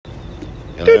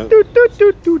Hello?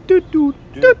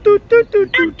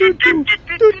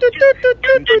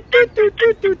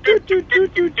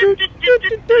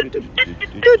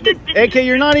 AK,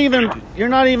 you're not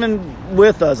even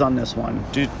with us on this one.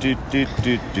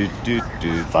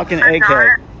 Fucking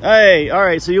AK. Hey, all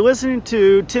right. So you're listening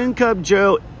to Tin Cup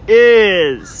Joe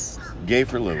is Gay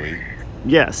for Louie.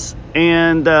 Yes,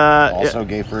 and Also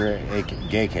gay for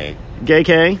Gay K. Gay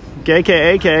K,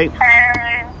 AK.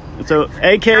 So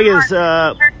AK is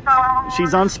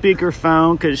she's on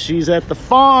speakerphone because she's at the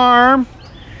farm.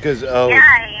 Because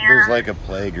there's like a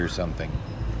plague or something.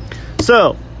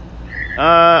 So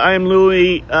I am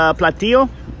Louis Platillo,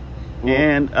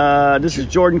 and this is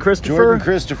Jordan Christopher.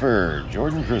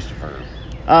 Jordan Christopher.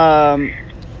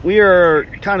 We are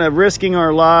kind of risking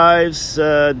our lives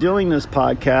doing this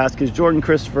podcast because Jordan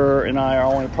Christopher and I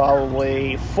are only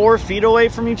probably 4 feet away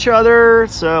from each other.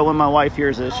 So when my wife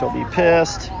hears this, she'll be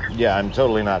pissed. Yeah, I'm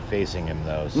totally not facing him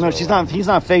though. So No, she's not. He's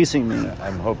not facing me.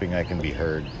 I'm hoping I can be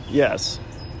heard. Yes,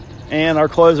 and our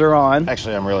clothes are on.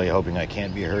 Actually, I'm really hoping I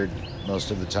can't be heard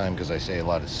most of the time because I say a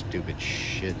lot of stupid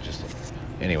shit.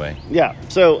 Anyway. Yeah.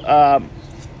 So, all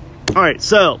right.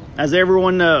 So, as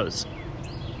everyone knows,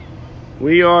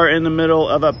 we are in the middle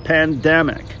of a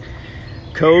pandemic,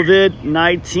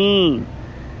 COVID-19.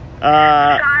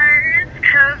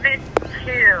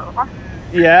 SARS-CoV-2.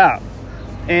 Yeah,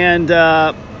 and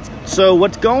so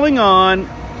what's going on?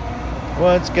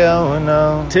 What's going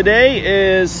on?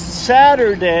 Today is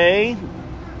Saturday,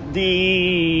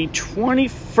 the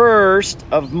 21st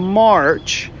of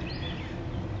March,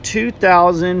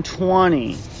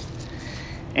 2020.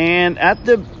 And at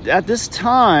this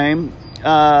time,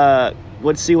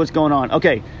 let's see what's going on.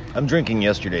 Okay. I'm drinking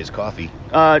yesterday's coffee.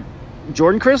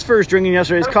 Jordan Christopher is drinking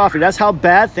yesterday's coffee. That's how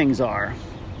bad things are.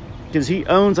 Because he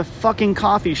owns a fucking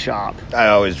coffee shop. I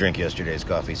always drink yesterday's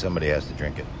coffee. Somebody has to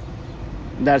drink it.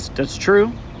 That's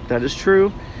true. That is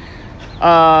true.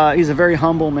 He's a very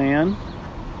humble man.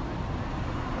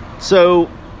 So,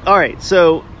 all right.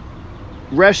 So,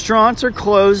 restaurants are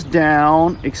closed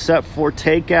down except for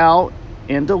takeout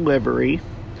and delivery.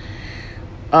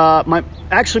 My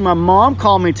mom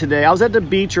called me today. I was at the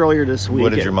beach earlier this week.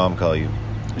 What did your mom call you?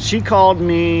 She called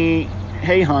me,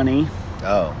 "Hey, honey."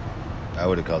 Oh, I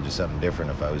would have called you something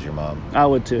different if I was your mom. I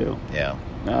would too. Yeah.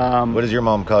 What does your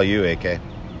mom call you, AK?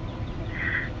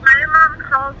 My mom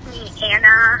calls me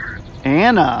Anna.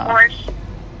 Anna. Or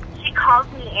she calls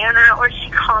me Anna, or she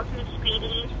calls me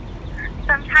Speedy.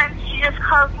 Sometimes she just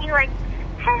calls me like,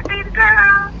 "Hey, baby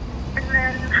girl," and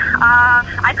then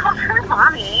I call her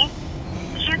mommy.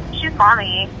 She's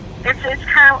mommy. It's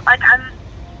kind of like I'm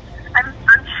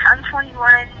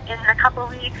 21 in a couple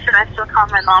weeks, and I still call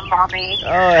my mom mommy. Oh,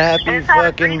 happy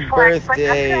fucking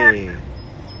birthday!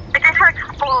 Like I had a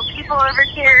couple of people over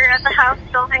here at the house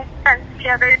building fence the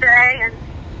other day, and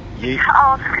then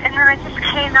I just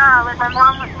came out, and my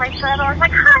mom was like, I was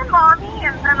like, "Hi, mommy,"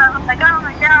 and then I was like, "Oh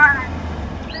my god."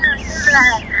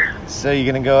 So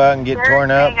you're gonna go out and get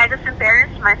torn up? I just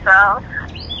embarrassed myself.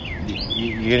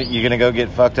 You're gonna go get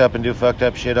fucked up and do fucked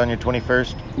up shit on your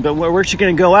 21st? But where's she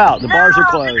gonna go out? The bars are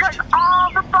closed. Because all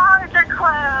the bars are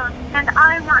closed, and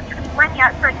I'm not 21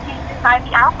 yet, so I can't buy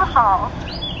the alcohol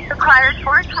required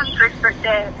for a 21st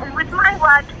birthday. And with my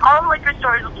watch, all liquor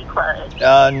stores will be closed.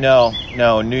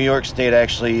 No. New York State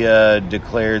actually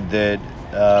declared that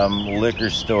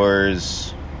liquor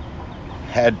stores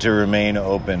had to remain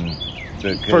open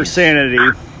for sanity.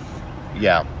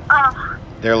 Yeah. Oh.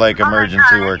 They're like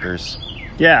emergency workers.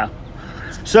 Yeah.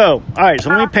 So, all right.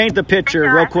 So let me paint the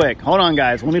picture real quick. Hold on,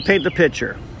 guys. Let me paint the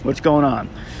picture. What's going on?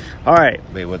 All right.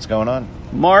 Wait, what's going on?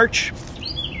 March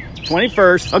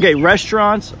 21st. Okay,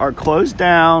 restaurants are closed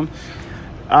down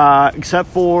except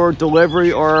for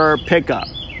delivery or pickup.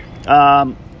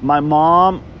 My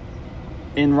mom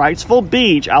in Wrightsville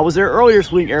Beach, I was there earlier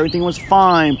this week. Everything was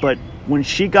fine. But when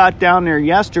she got down there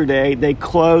yesterday, they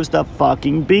closed the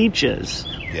fucking beaches.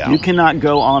 Yeah. You cannot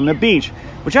go on the beach,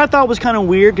 which I thought was kind of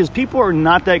weird because people are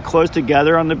not that close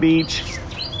together on the beach.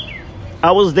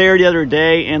 I was there the other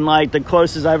day, and like the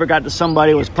closest I ever got to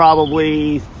somebody was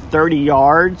probably 30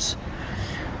 yards.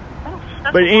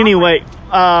 But anyway,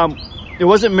 there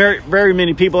wasn't very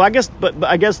many people. I guess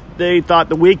they thought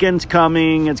the weekend's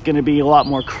coming. It's going to be a lot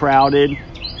more crowded.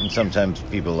 And sometimes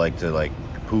people like to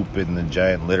poop in the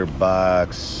giant litter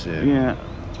box. Yeah.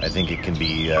 I think it can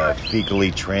be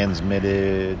fecally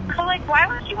transmitted. So, why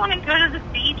would you want to go to the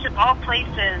beach of all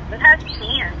places? It has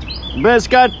sand. But it's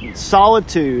got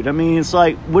solitude. I mean, it's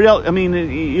like, what else? I mean,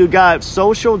 you got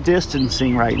social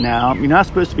distancing right now. You're not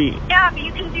supposed to be... Yeah, but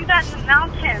you can do that in the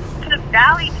mountains. Put a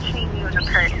valley between you than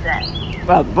a person.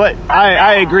 But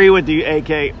I agree with you,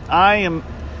 AK. I am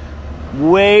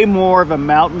way more of a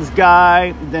mountains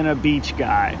guy than a beach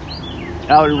guy.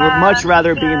 I would much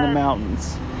rather be in the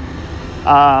mountains.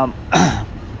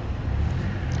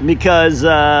 Because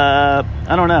I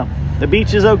don't know, the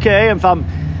beach is okay. If I'm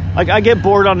like, I get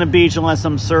bored on the beach unless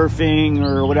I'm surfing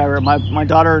or whatever. My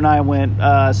daughter and I went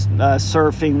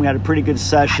surfing. We had a pretty good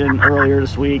session earlier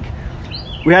this week.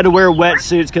 We had to wear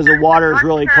wetsuits because the water is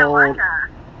really cold.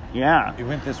 Yeah. You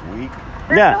went this week? Yeah.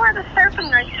 There's nowhere to surf in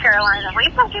North Carolina. We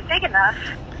don't get big enough.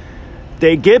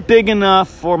 They get big enough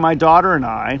for my daughter and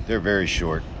I. They're very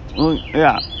short. Well,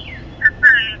 yeah.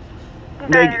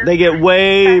 They get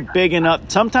way big enough.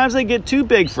 Sometimes they get too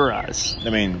big for us. I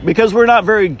mean, because we're not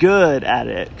very good at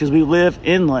it because we live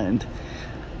inland.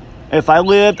 If I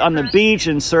lived on the beach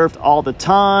and surfed all the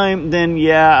time, then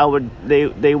yeah, I would.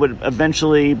 They would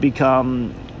eventually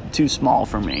become too small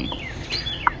for me.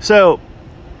 So,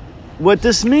 what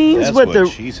this means that's with what the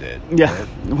she said. Yeah,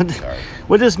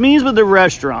 what this means with the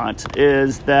restaurant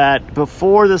is that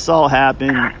before this all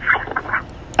happened,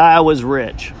 I was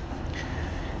rich.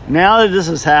 Now that this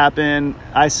has happened,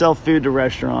 I sell food to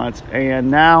restaurants,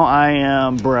 and now I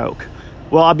am broke.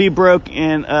 Well, I'll be broke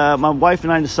in, my wife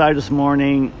and I decided this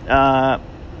morning,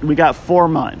 we got 4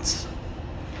 months.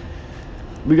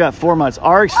 We got 4 months.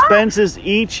 Our expenses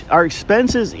each month.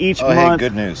 Hey,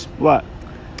 good news. What?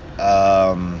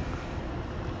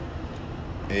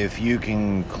 If you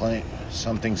can claim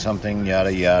something,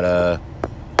 yada, yada,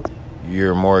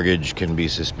 your mortgage can be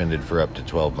suspended for up to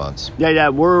 12 months. Yeah.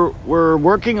 We're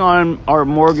working on our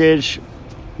mortgage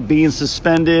being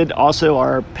suspended. Also,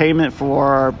 our payment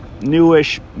for our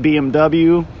newish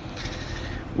BMW.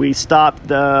 We stopped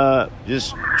the.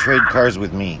 Just trade cars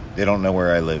with me. They don't know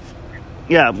where I live.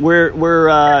 Yeah,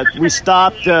 we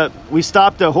stopped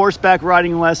the horseback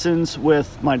riding lessons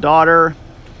with my daughter.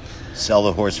 Sell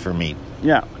the horse for meat.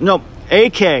 Yeah, no,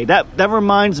 AK. That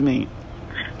reminds me.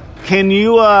 Can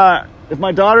you, if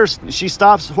my daughter she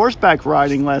stops horseback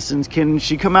riding lessons, can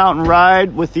she come out and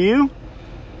ride with you?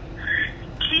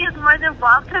 She is more than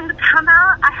welcome to come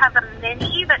out. I have a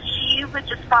mini that she would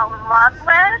just fall in love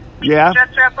with. We Yeah. can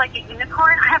dress her up like a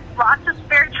unicorn. I have lots of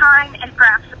spare time and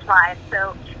craft supplies,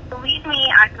 so believe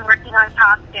me, I've been working on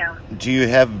costumes. Do you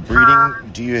have breeding?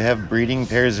 Do you have breeding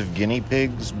pairs of guinea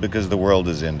pigs? Because the world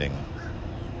is ending.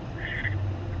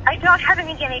 I don't have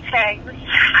any guinea pigs.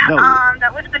 No.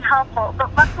 That would have been helpful,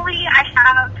 but luckily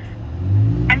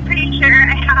I'm pretty sure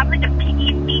I have like a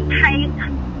PVC type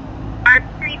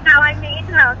archery bow I made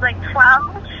when I was like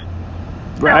 12.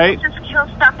 Right. So we'll just kill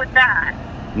stuff with that.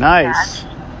 Nice.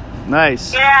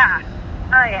 Nice. Yeah.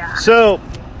 Oh yeah. So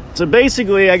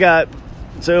basically,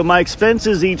 so my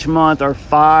expenses each month are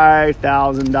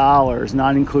 $5,000,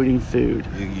 not including food.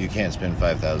 You can't spend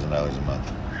 $5,000 a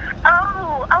month.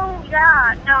 Oh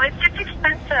yeah. No, it's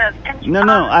expensive. And No,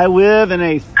 I live in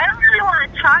a. I don't really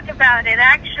want to talk about it.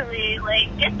 Actually, like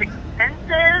it's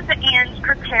expensive, and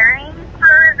preparing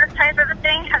for this type of a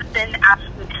thing has been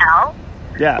absolute hell.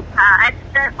 Yeah. I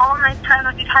spent all my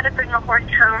time. We've had to bring a horse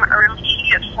home early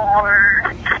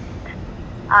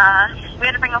we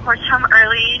had to bring a horse home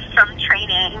early from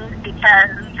training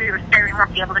because we were scared we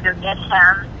weren't be able to go get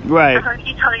him. Right. So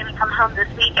he's totally going to come home this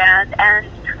weekend, and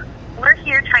we're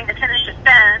here trying to finish a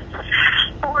fence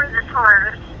for this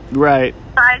horse Right.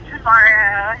 by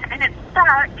tomorrow, and it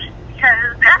sucks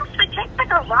because it actually takes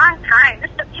like a long time.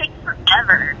 This stuff takes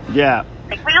forever. Yeah.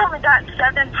 Like we only got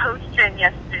 7 posts in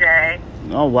yesterday.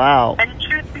 Oh wow. And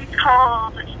truth be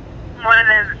told, one of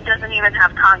them doesn't even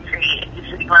have concrete. It needs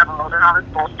to be leveled and all this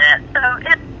bullshit. So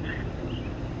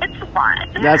it's a lot.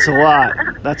 That's a lot.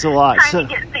 That's a lot. Trying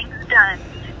to get things done.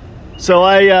 So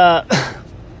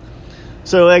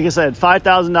so like I said,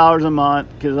 $5,000 a month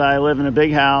because I live in a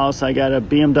big house. I got a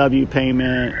BMW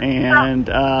payment and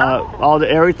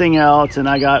everything else, and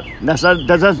that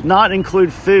does not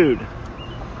include food.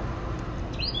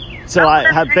 So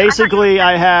basically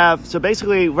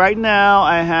right now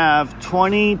I have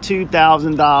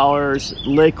 $22,000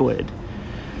 liquid.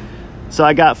 So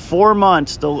I got 4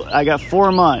 months.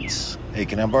 Hey,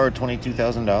 can I borrow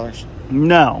 $22,000?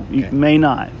 No, you Okay. may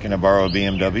not. Can I borrow a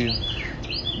BMW?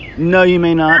 No, you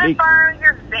may not. Can I borrow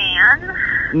your van?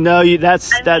 No,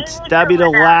 that'd be the to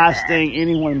last have it. thing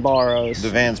anyone borrows. The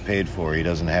van's paid for. He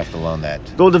doesn't have to loan that.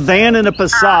 Well, the van and the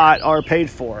Passat are paid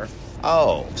for.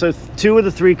 Oh. So 2 of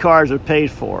the 3 cars are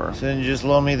paid for. So then you just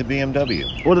loan me the BMW.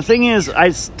 Well, the thing is,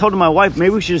 I told my wife maybe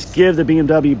we should just give the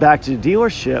BMW back to the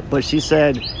dealership, but she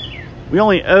said we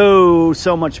only owe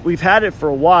so much. We've had it for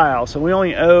a while, so we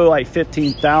only owe like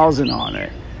 $15,000 on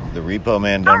it. The repo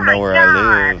man don't Oh my know where God.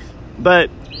 I live. But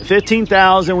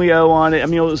 $15,000 we owe on it. I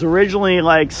mean, it was originally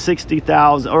like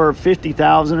 $60,000 or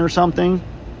 $50,000 or something.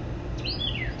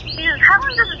 Jesus, how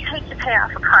long does it take to pay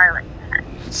off a car like that?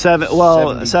 7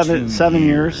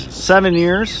 years. 7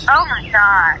 years. Oh my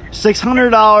God.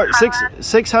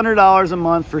 $600 a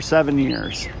month for 7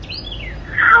 years.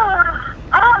 Oh.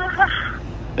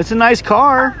 It's a nice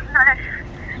car.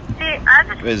 See, I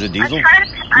just, Is it diesel?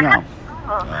 No. No,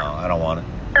 I don't want it.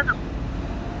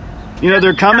 You know,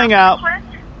 they're coming out.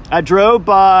 I drove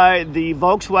by the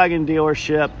Volkswagen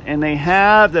dealership, and they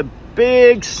have the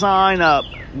big sign up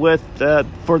with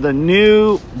for the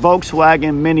new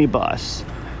Volkswagen minibus,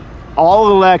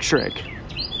 all electric.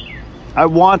 I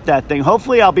want that thing.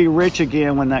 Hopefully, I'll be rich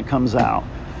again when that comes out.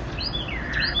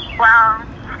 Well,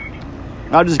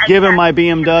 I'll just give him my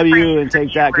BMW and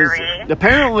take that, because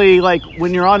apparently, like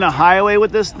when you're on the highway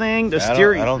with this thing, the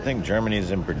steering. I don't think Germany's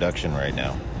in production right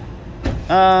now.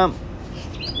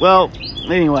 Well,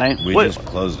 anyway, We just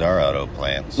closed our auto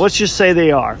plants. let's just say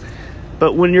they are.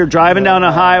 But when you're driving down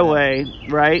a highway,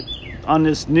 right, on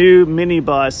this new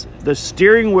minibus, the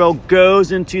steering wheel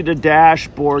goes into the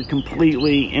dashboard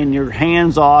completely, and your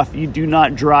hands off. You do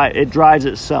not drive; it drives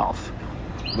itself.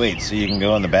 Wait, so you can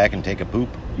go in the back and take a poop?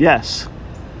 Yes.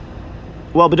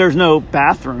 Well, but there's no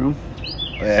bathroom.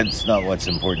 That's not what's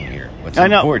important here. What's I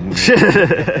know. important is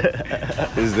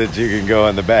that you can go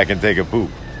in the back and take a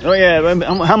poop. Oh yeah,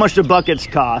 how much do buckets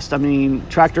cost? I mean,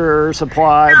 Tractor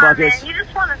Supply buckets. Man, you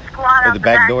just want to squat out The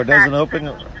back door doesn't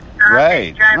open?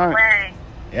 Right. Drive All right. away.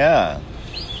 Yeah.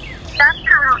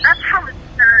 That's how it's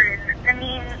started. I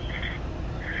mean,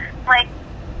 like,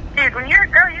 dude, when you're a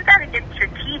girl, you gotta get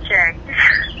strategic.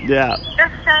 Yeah.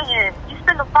 Just saying, you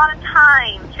spend a lot of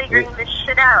time figuring this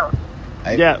shit out.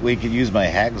 We could use my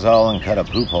hacksaw and cut a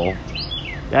poop hole.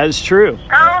 That is true.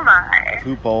 Oh my.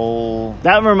 Poop hole.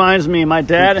 That reminds me, my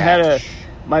dad had a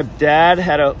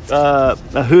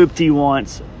hoopty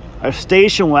once, a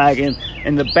station wagon,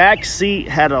 and the back seat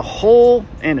had a hole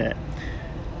in it,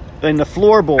 in the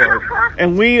floorboard.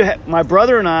 And my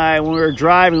brother and I, when we were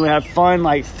driving, we had fun,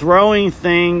 like throwing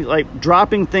things, like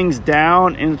dropping things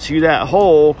down into that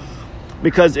hole,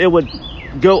 because it would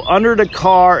go under the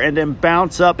car and then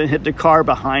bounce up and hit the car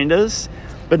behind us.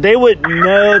 But they wouldn't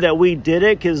know that we did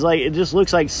it, because like it just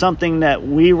looks like something that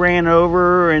we ran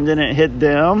over and then it hit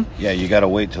them. Yeah, you got to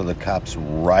wait till the cops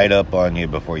ride up on you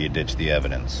before you ditch the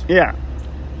evidence. Yeah,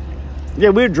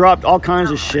 we dropped all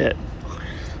kinds of shit.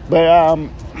 But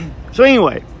so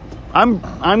anyway, I'm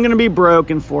gonna be broke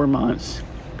in 4 months.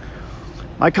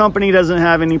 My company doesn't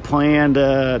have any plan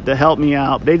to help me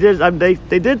out. They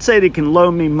did say they can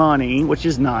loan me money, which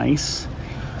is nice.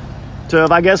 So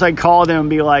if I guess I'd call them and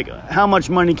be like, how much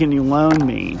money can you loan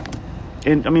me?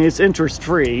 And I mean, it's interest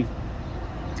free.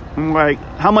 I'm like,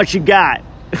 how much you got?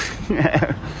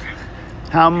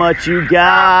 How much you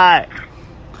got?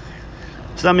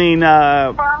 So I mean,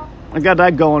 I got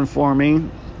that going for me.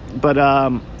 But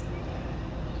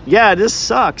yeah, this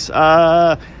sucks.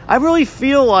 I really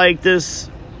feel like this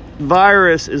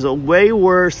virus is a way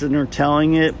worse than they're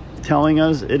telling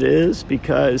us it is,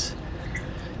 because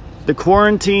the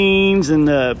quarantines and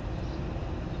the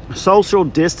social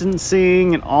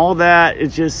distancing and all that,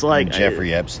 it's just like And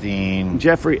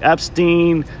Jeffrey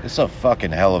Epstein. It's a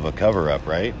fucking hell of a cover-up,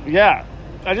 right? Yeah.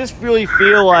 I just really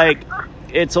feel like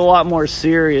it's a lot more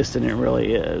serious than it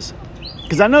really is.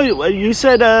 Because I know you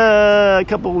said a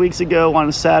couple of weeks ago on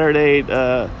a Saturday,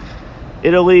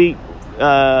 Italy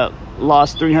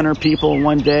lost 300 people in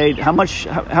one day. How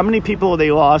many people have they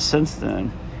lost since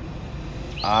then?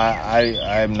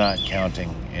 I'm not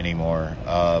counting anymore.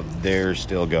 They're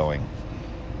still going.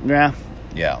 Yeah.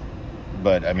 Yeah.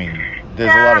 But, I mean,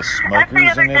 there's a lot of smokers in Italy. Every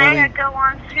other day I go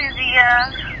on to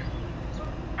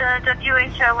the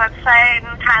WHO website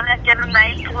and kind of get a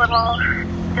nice little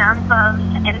dump of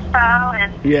info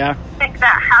and think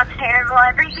about how terrible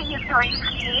everything is going to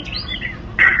be.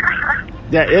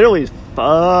 Yeah, Italy's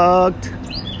fucked.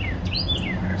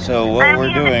 So what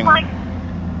we're doing...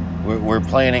 We're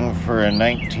planning for a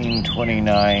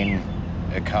 1929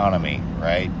 economy,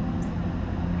 right?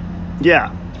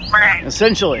 Yeah. Right.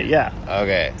 Essentially, yeah.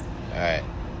 Okay. All right.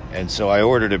 And so I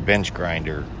ordered a bench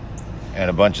grinder and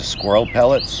a bunch of squirrel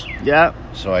pellets. Yeah.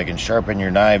 So I can sharpen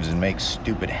your knives and make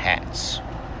stupid hats.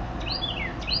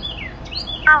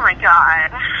 Oh my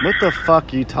God. What the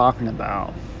fuck are you talking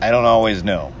about? I don't always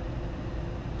know.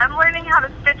 I'm learning how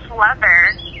to stitch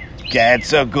leather.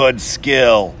 That's a good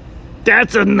skill.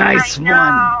 That's a nice one,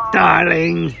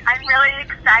 darling. I'm really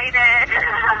excited.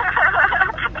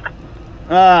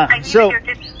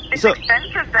 It's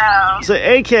expensive though. So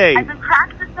AK, I've been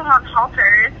practicing on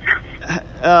halters.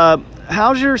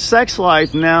 how's your sex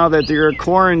life now that you're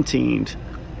quarantined?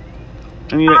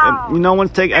 I mean, no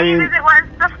one's taking. I mean, as it was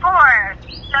before.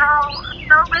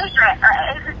 No regret.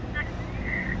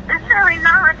 There's really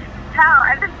not much to tell.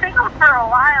 I've been single for a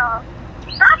while.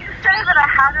 Not to say that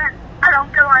I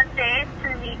don't go on dates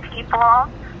and meet people,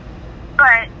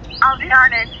 but I'll be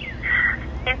honest,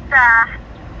 it's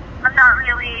I'm not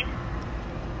really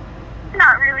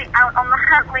out on the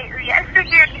hunt lately. I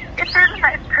figured if there's a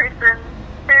nice person,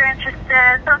 they're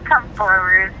interested, they'll come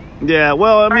forward. yeah,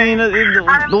 well, I mean,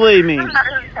 believe me,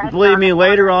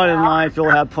 later on in life, you'll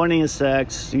have plenty of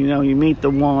sex. You know, you meet the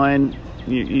one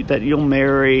that you'll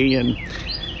marry, and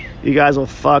you guys will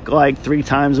fuck like 3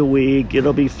 times a week.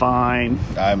 It'll be fine.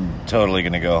 I'm totally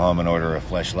going to go home and order a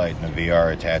fleshlight and a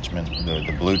VR attachment. The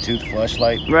Bluetooth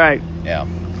fleshlight. Right. Yeah.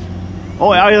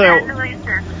 Oh,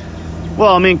 Congratulations.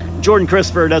 well, I mean, Jordan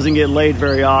Christopher doesn't get laid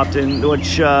very often,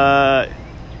 which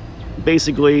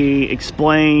basically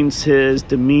explains his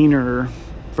demeanor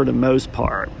for the most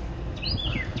part.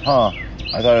 Huh.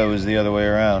 I thought it was the other way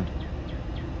around.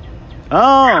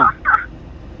 Oh,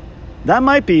 that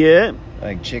might be it.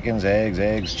 Like chickens,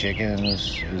 eggs,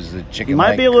 chickens. Is the chicken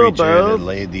Might be a little creature both. that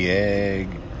laid the egg?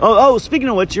 Oh, speaking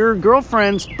of which, your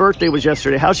girlfriend's birthday was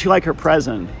yesterday. How'd she like her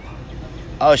present?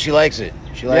 Oh, she likes it.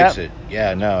 She likes it.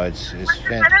 Yeah, no, it's What's your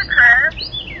fantastic. better,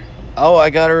 Chris? Oh, I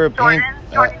got her a paint.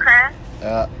 Jordan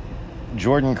Chris?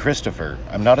 Jordan Christopher.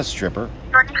 I'm not a stripper.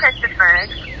 Jordan Christopher,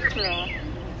 excuse me.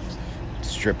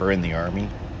 Stripper in the army.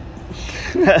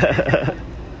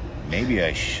 Maybe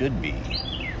I should be.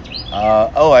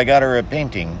 I got her a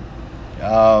painting. It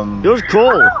was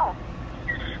cool. Oh,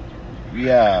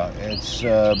 Yeah, it's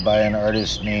by an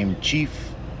artist named Chief.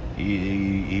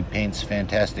 He paints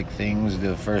fantastic things.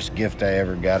 The first gift I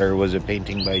ever got her was a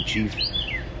painting by Chief.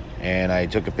 And I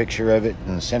took a picture of it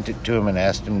and sent it to him and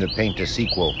asked him to paint a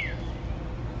sequel.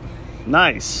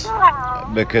 Nice.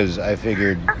 oh, Because I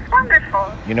figured, that's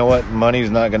wonderful. you know what?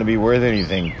 Money's not going to be worth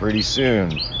anything pretty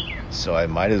soon. So I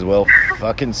might as well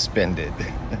fucking spend it.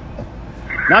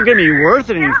 Not gonna be worth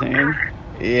anything.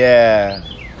 Yeah.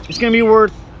 It's gonna be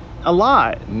worth a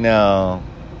lot. No.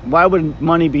 Why would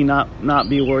money be not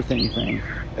be worth anything?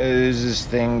 There's this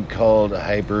thing called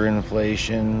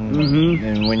hyperinflation. Mhm.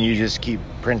 And when you just keep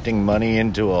printing money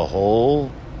into a hole,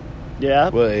 Yeah,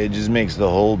 well, it just makes the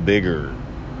hole bigger.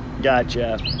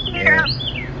 gotcha. Yeah.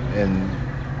 And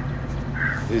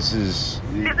this is...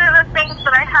 These are the things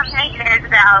that I have nightmares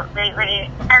about lately.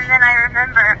 And then I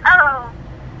remember,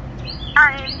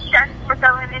 I'm desperate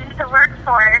going into the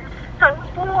workforce. So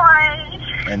why?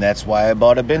 And that's why I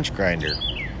bought a bench grinder.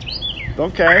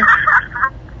 Okay.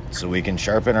 So we can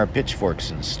sharpen our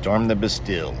pitchforks and storm the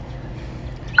Bastille.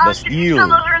 Can you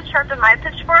come over and sharpen my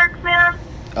pitchforks, man?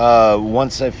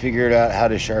 Once I figured out how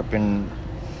to sharpen,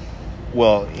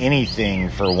 well, anything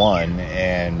for one,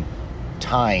 and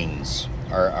tines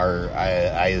are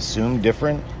I assume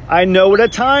different. I know what a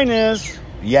tine is.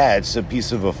 Yeah, it's a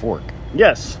piece of a fork.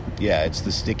 Yes. Yeah, it's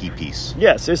the sticky piece.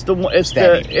 Yes, it's the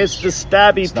Stabby piece.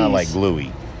 stabby It's piece. not like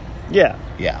gluey. Yeah.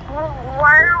 Yeah. Well,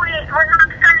 we're not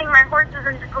turning my horses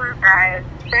into glue guys.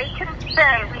 They can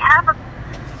stay.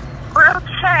 We're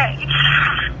okay.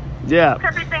 Yeah.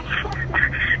 Everything.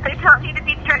 They don't need to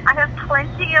be turned. I have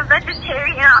plenty of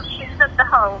vegetarian options at the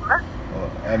home.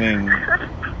 Well, I mean,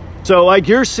 So, like,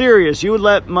 you're serious? You would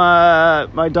let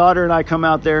my daughter and I come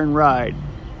out there and ride?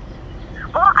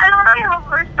 Well, I don't really have a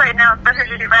horse right now for her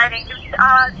to be riding.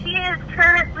 She is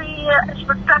currently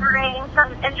recovering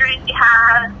some injuries she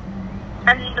had,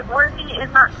 and Worthy is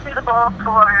not suitable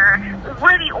for...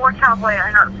 Worthy or Cowboy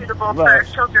are not suitable Right.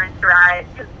 for children to ride,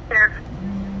 because they're,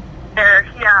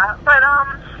 yeah. But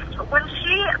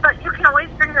you can always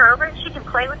bring her over and she can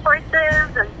play with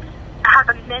horses, and have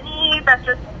a mini that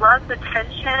just loves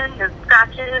attention and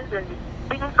scratches and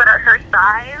things that are her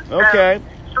size. Okay.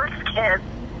 So she likes kids.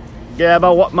 Yeah,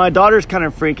 but what my daughter's kind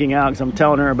of freaking out because I'm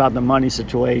telling her about the money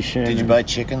situation. did you buy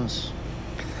chickens?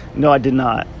 No, I did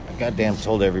not. I goddamn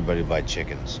told everybody to buy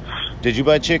chickens. Did you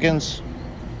buy chickens?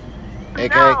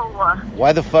 AK? No.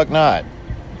 Why the fuck not?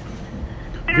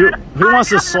 Dude, Who wants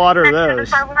to I slaughter have an those?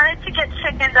 If I wanted to get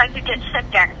chickens, I could get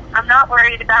chickens. I'm not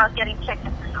worried about getting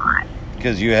chickens or not.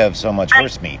 Because you have so much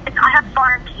horse meat. I have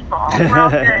farm people. We're all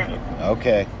good.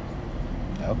 Okay.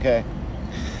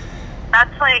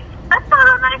 That's one of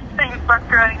the nice things about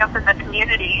growing up in the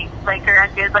community. Like,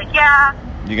 around here, like, yeah,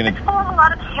 You're it's gonna full of a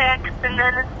lot of chicks, and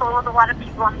then it's full of a lot of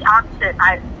people on the opposite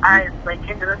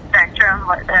end of the spectrum.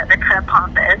 Like, they're kind of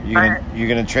pompous. you're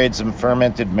gonna trade some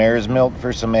fermented mare's milk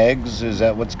for some eggs? Is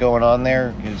that what's going on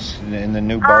there? Is in the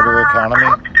new barter I economy?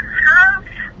 don't have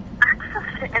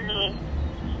access to any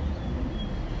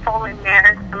foaling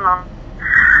mares at the moment.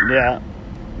 Yeah.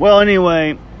 Well,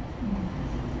 anyway,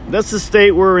 that's the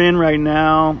state we're in right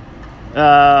now.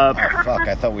 Oh, fuck.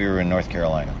 I thought we were in North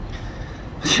Carolina.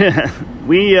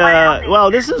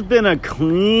 Well, this has been a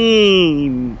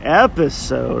clean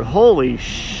episode. Holy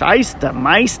scheisse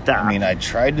meister. I mean, I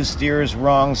tried to steer us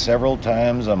wrong several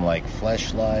times. I'm like,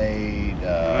 fleshlight.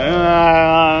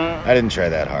 I didn't try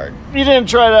that hard. You didn't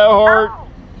try that hard.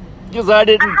 Because I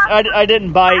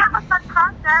didn't bite. I have a fun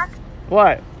concept.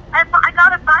 What? I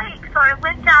got a bike, so I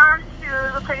went down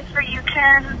to the place where you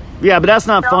can. Yeah, but that's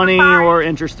not funny or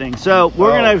interesting. So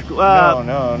we're gonna.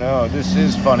 No. This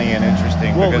is funny and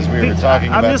interesting because we were talking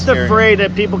about. I'm just afraid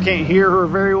that people can't hear her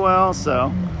very well,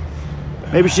 so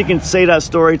maybe she can say that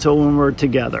story till when we're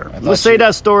together. Let's say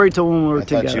that story till when we're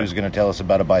together. I thought she was going to tell us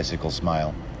about a bicycle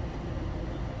smile.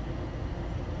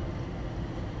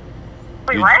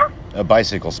 Wait, what? A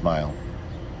bicycle smile.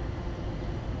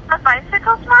 A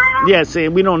bicycle smile? Yeah, see,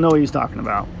 we don't know what he's talking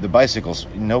about. The bicycles.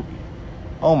 Nope.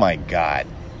 Oh my God.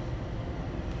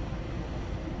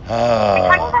 Are you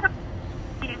talking about a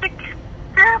music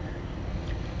group?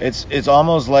 It's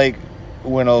almost like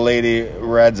when a lady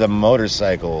rides a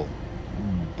motorcycle,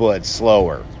 but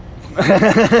slower.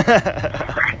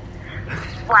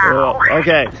 Wow.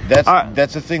 Okay.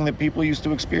 That's a thing that people used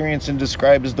to experience and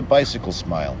describe as the bicycle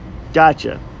smile.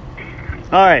 Gotcha.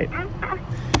 All right.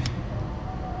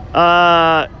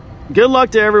 Good luck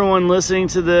to everyone listening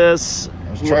to this.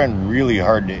 I was trying really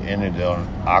hard to end it on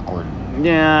awkward.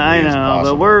 Yeah, I know,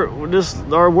 but we're just,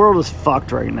 our world is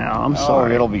fucked right now. I'm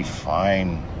sorry. It'll be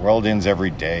fine. World ends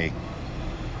every day.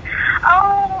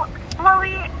 Oh,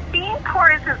 Chloe, being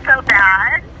poor isn't so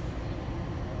bad.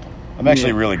 I'm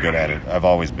actually really good at it. I've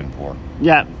always been poor.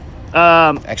 Yeah.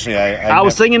 Actually, I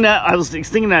was thinking that. I was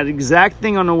thinking that exact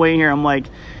thing on the way here. I'm like,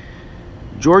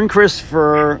 Jordan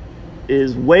Christopher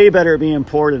is way better at being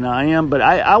poor than I am, but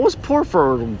I was poor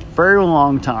for a very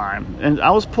long time, and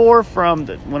I was poor from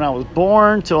when I was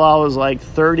born till I was like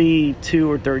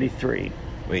 32 or 33.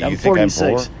 Wait, I'm you think 46.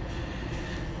 I'm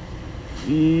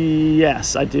poor?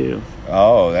 Yes, I do.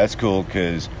 Oh, that's cool,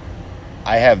 because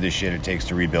I have the shit it takes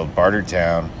to rebuild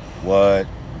Bartertown. What?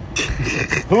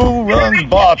 Who runs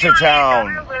Bartertown?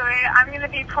 I'm going to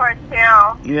be poor too.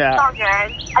 Yeah. It's all good.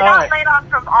 I got laid off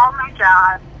from all my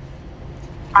jobs.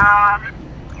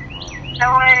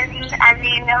 No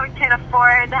one can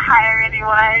afford to hire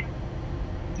anyone.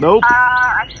 Nope.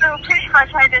 So pretty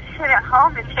much I just sit at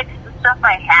home and fix the stuff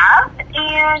I have,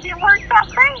 and it works out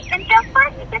great. And guess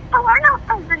what? You get to learn all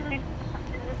kinds of new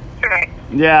tricks.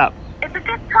 Yeah. It's a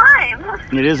good time.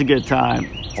 It is a good time.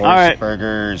 Horse all right.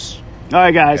 burgers. All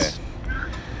right, guys. Okay.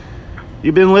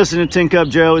 You've been listening to Tin Cup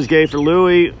Joe is Gay for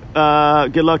Louie.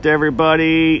 Good luck to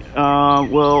everybody.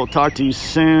 We'll talk to you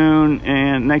soon,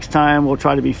 and next time we'll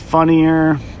try to be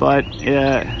funnier, but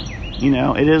it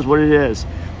is what it is.